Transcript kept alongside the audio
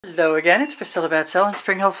Hello again, it's Priscilla Batzell in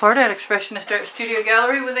Spring Hill, Florida at Expressionist Art Studio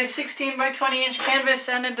Gallery with a 16 by 20 inch canvas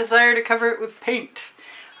and a desire to cover it with paint.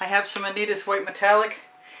 I have some Additives white metallic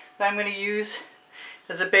that I'm going to use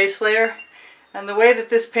as a base layer, and the way that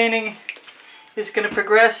this painting is going to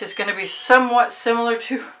progress is going to be somewhat similar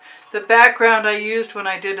to the background I used when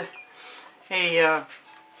I did a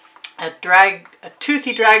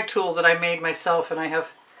toothy drag tool that I made myself, and I'm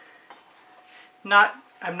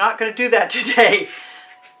not going to do that today.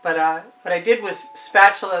 But what I did was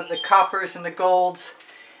spatula the coppers and the golds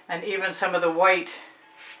and even some of the white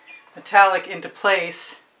metallic into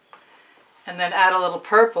place, and then add a little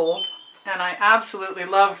purple, and I absolutely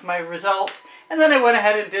loved my result. And then I went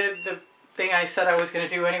ahead and did the thing I said I was going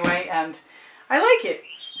to do anyway, and I like it,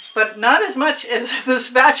 but not as much as the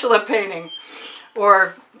spatula painting,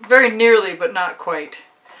 or very nearly, but not quite.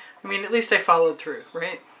 I mean, at least I followed through,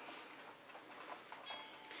 right?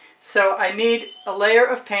 So I need a layer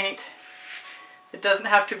of paint. It doesn't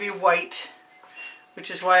have to be white,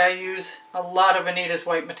 which is why I use a lot of Anita's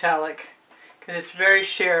white metallic, because it's very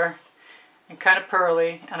sheer and kind of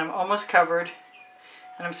pearly, and I'm almost covered.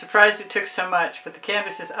 And I'm surprised it took so much, but the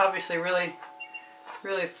canvas is obviously really,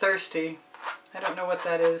 really thirsty. I don't know what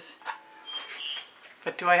that is.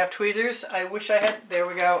 But do I have tweezers? I wish I had. There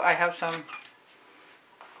we go. I have some.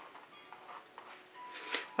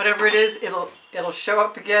 Whatever it is, it'll show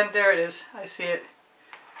up again. There it is. I see it.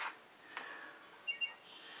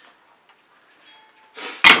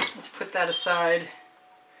 Let's put that aside.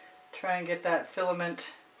 Try and get that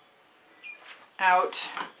filament out.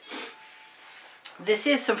 This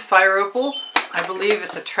is some fire opal. I believe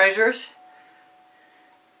it's a Treasures.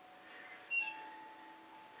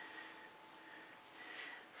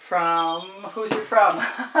 From, who's it from?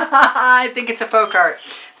 I think it's a folk art.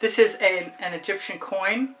 This is an Egyptian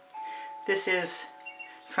coin. This is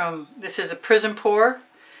a prism pour.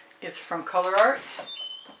 It's from Color Art.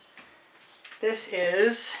 This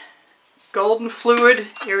is golden fluid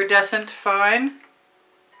iridescent fine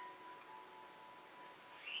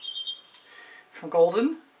from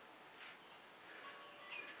Golden.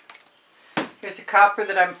 Here's a copper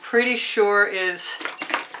that I'm pretty sure is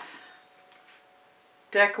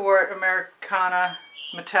Decor Americana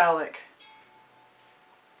metallic.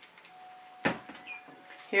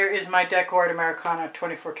 Here is my Decor Americana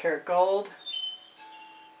 24 karat gold.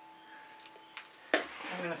 I'm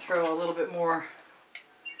going to throw a little bit more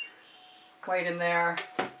white in there.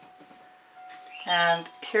 And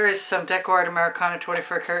here is some Decor Americana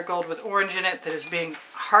 24 karat gold with orange in it that is being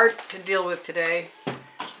hard to deal with today.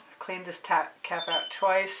 I've cleaned this cap out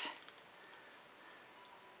twice,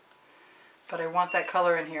 but I want that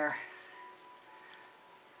color in here.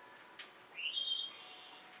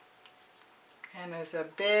 And there's a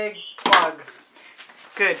big plug.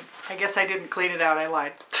 Good. I guess I didn't clean it out. I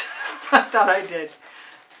lied. I thought I did.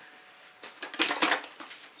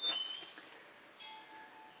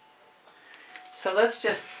 So let's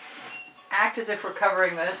just act as if we're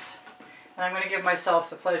covering this. And I'm going to give myself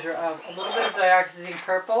the pleasure of a little bit of dioxazine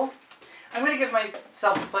purple. I'm going to give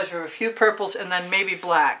myself the pleasure of a few purples and then maybe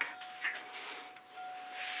black.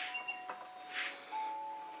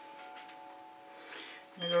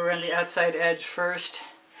 I'm going to go around the outside edge first,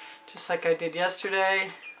 just like I did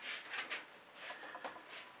yesterday.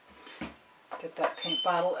 Get that paint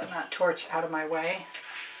bottle and that torch out of my way.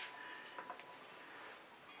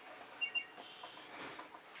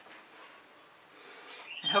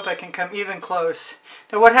 I hope I can come even close.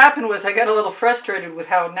 Now what happened was I got a little frustrated with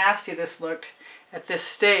how nasty this looked at this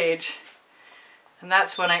stage, and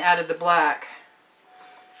that's when I added the black.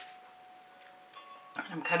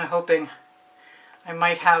 I'm kind of hoping I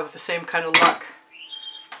might have the same kind of luck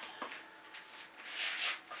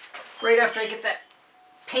right after I get that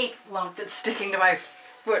paint lump that's sticking to my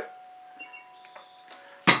foot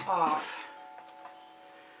off.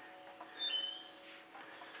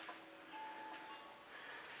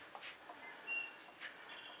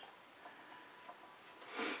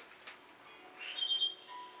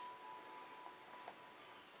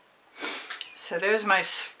 So there's my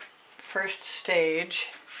first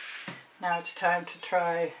stage. Now it's time to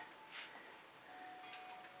try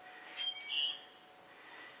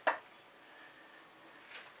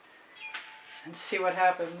and see what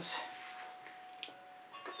happens.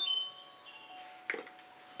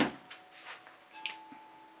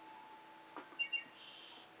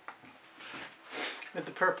 With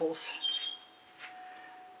the purples.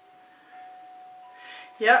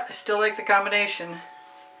 Yeah, I still like the combination.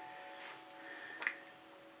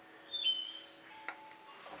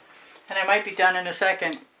 And I might be done in a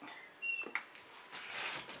second.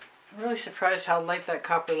 I'm really surprised how light that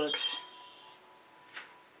copper looks.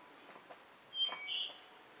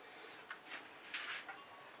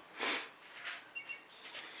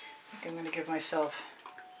 think I'm going to give myself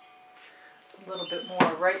a little bit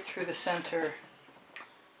more right through the center.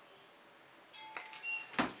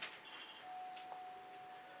 The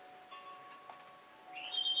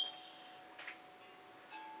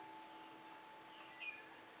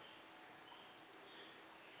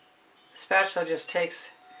spatula just takes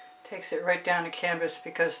it right down to canvas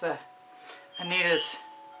because the Anita's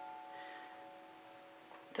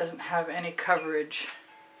doesn't have any coverage.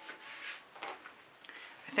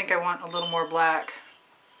 I think I want a little more black.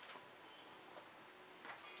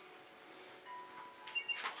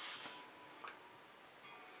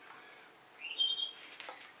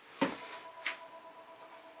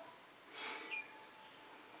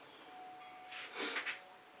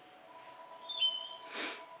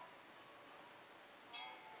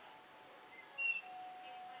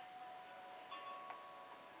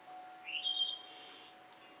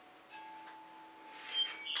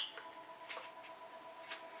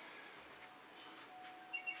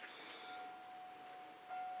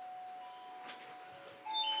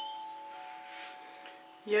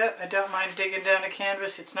 Yeah, I don't mind digging down to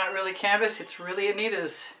canvas. It's not really canvas, it's really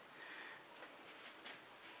Anita's.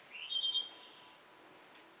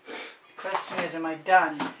 The question is, am I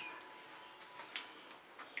done?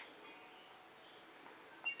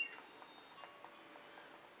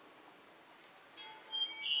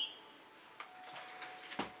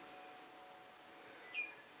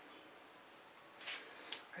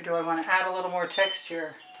 Or do I want to add a little more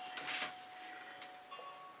texture?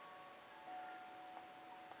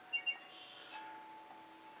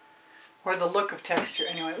 Or the look of texture.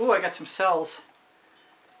 Anyway, ooh, I got some cells.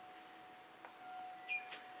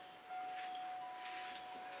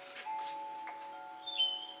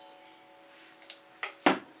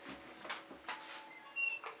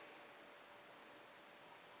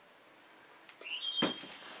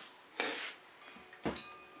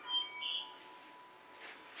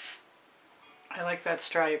 I like that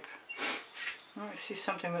stripe. Oh, I see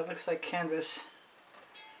something that looks like canvas.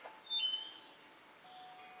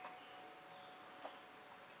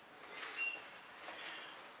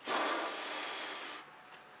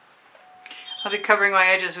 I'll be covering my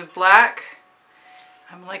edges with black.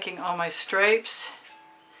 I'm liking all my stripes.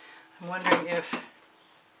 I'm wondering if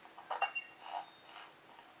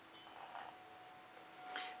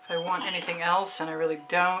I want anything else, and I really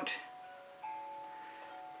don't.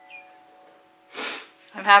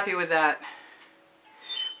 I'm happy with that.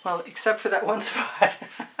 Well, except for that one spot.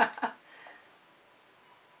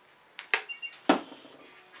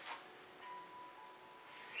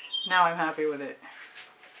 Now I'm happy with it.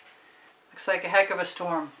 Looks like a heck of a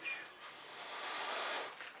storm.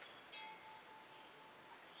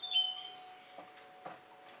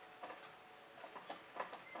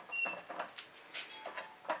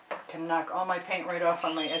 Can knock all my paint right off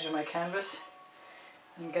on my edge of my canvas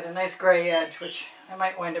and get a nice gray edge, which I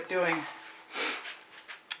might wind up doing.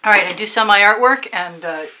 Alright, I do sell my artwork, and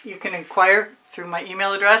you can inquire through my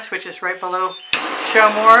email address, which is right below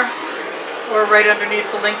Show More, or right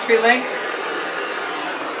underneath the Linktree link.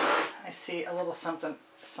 I see a little something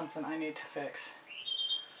I need to fix.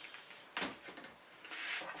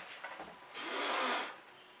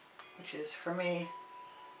 Which is, for me,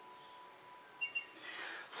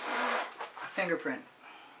 a fingerprint.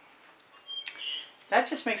 That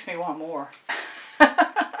just makes me want more.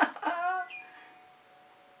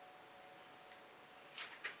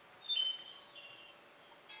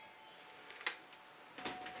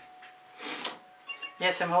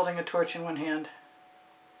 Yes, I'm holding a torch in one hand.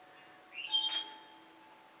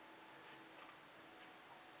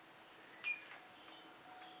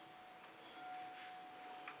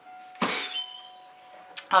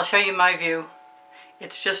 I'll show you my view.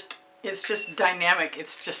 It's just dynamic.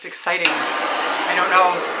 It's just exciting. I don't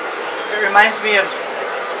know. It reminds me of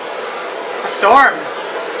a storm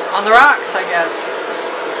on the rocks, I guess.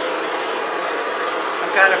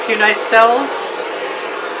 I've got a few nice cells.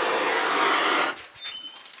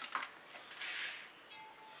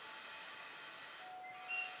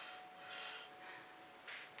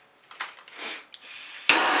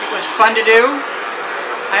 It was fun to do.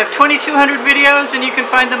 I have 2,200 videos, and you can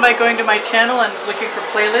find them by going to my channel and looking for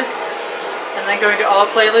playlists, and then going to all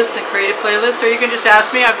playlists and create a playlist, or you can just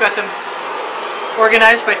ask me. I've got them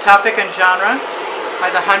organized by topic and genre, by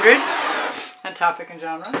the 100, and topic and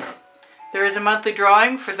genre. There is a monthly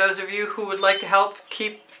drawing for those of you who would like to help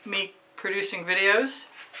keep me producing videos,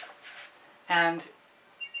 and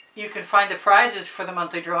you can find the prizes for the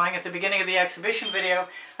monthly drawing at the beginning of the exhibition video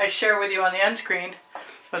I share with you on the end screen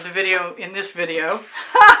of the video in this video.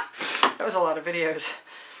 That was a lot of videos.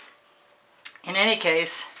 In any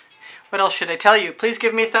case, What else should I tell you? Please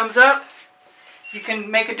give me a thumbs up. You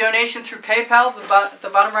can make a donation through PayPal. The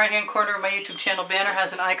bottom right hand corner of my YouTube channel banner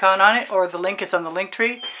has an icon on it, or the link is on the link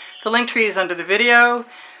tree. The link tree is under the video.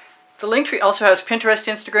 The link tree also has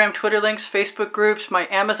Pinterest, Instagram, Twitter links, Facebook groups, my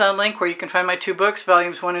Amazon link where you can find my 2 books,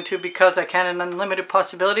 volumes 1 and 2, Because I Can and Unlimited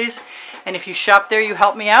Possibilities. And if you shop there, you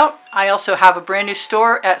help me out. I also have a brand new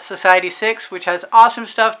store at Society 6, which has awesome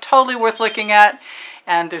stuff, totally worth looking at.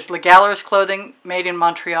 And there's Legaller's clothing made in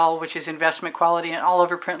Montreal, which is investment quality and all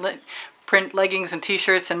over print leggings and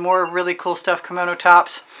t-shirts and more really cool stuff, kimono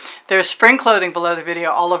tops. There's spring clothing below the video,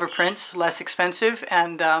 all over prints, less expensive,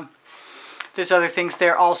 and there's other things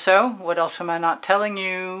there also. What else am I not telling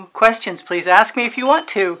you? Questions, please ask me if you want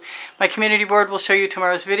to. My community board will show you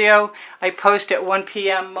tomorrow's video. I post at 1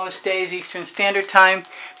 p.m. most days Eastern Standard Time.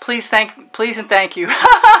 Please and thank you.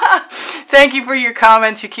 Thank you for your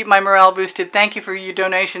comments. You keep my morale boosted. Thank you for your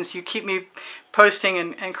donations. You keep me posting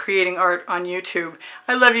and creating art on YouTube.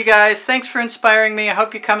 I love you guys. Thanks for inspiring me. I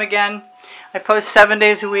hope you come again. I post 7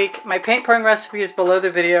 days a week. My paint pouring recipe is below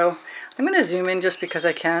the video. I'm going to zoom in just because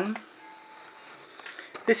I can.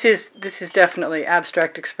 This is definitely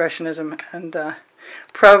abstract expressionism and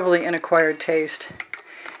probably an acquired taste.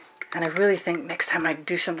 And I really think next time I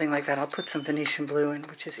do something like that, I'll put some Venetian blue in,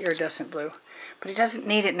 which is iridescent blue. But it doesn't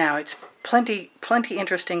need it now. It's plenty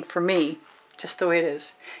interesting for me, just the way it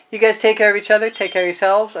is. You guys take care of each other. Take care of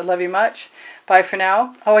yourselves. I love you much. Bye for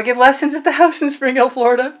now. Oh, I give lessons at the house in Spring Hill,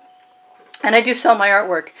 Florida. And I do sell my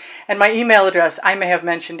artwork. And my email address, I may have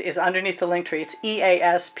mentioned, is underneath the link tree. It's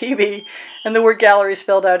EASPB, and the word gallery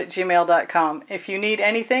spelled out at gmail.com. If you need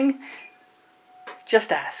anything,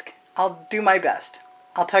 just ask. I'll do my best.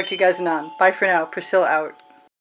 I'll talk to you guys anon. Bye for now. Priscilla out.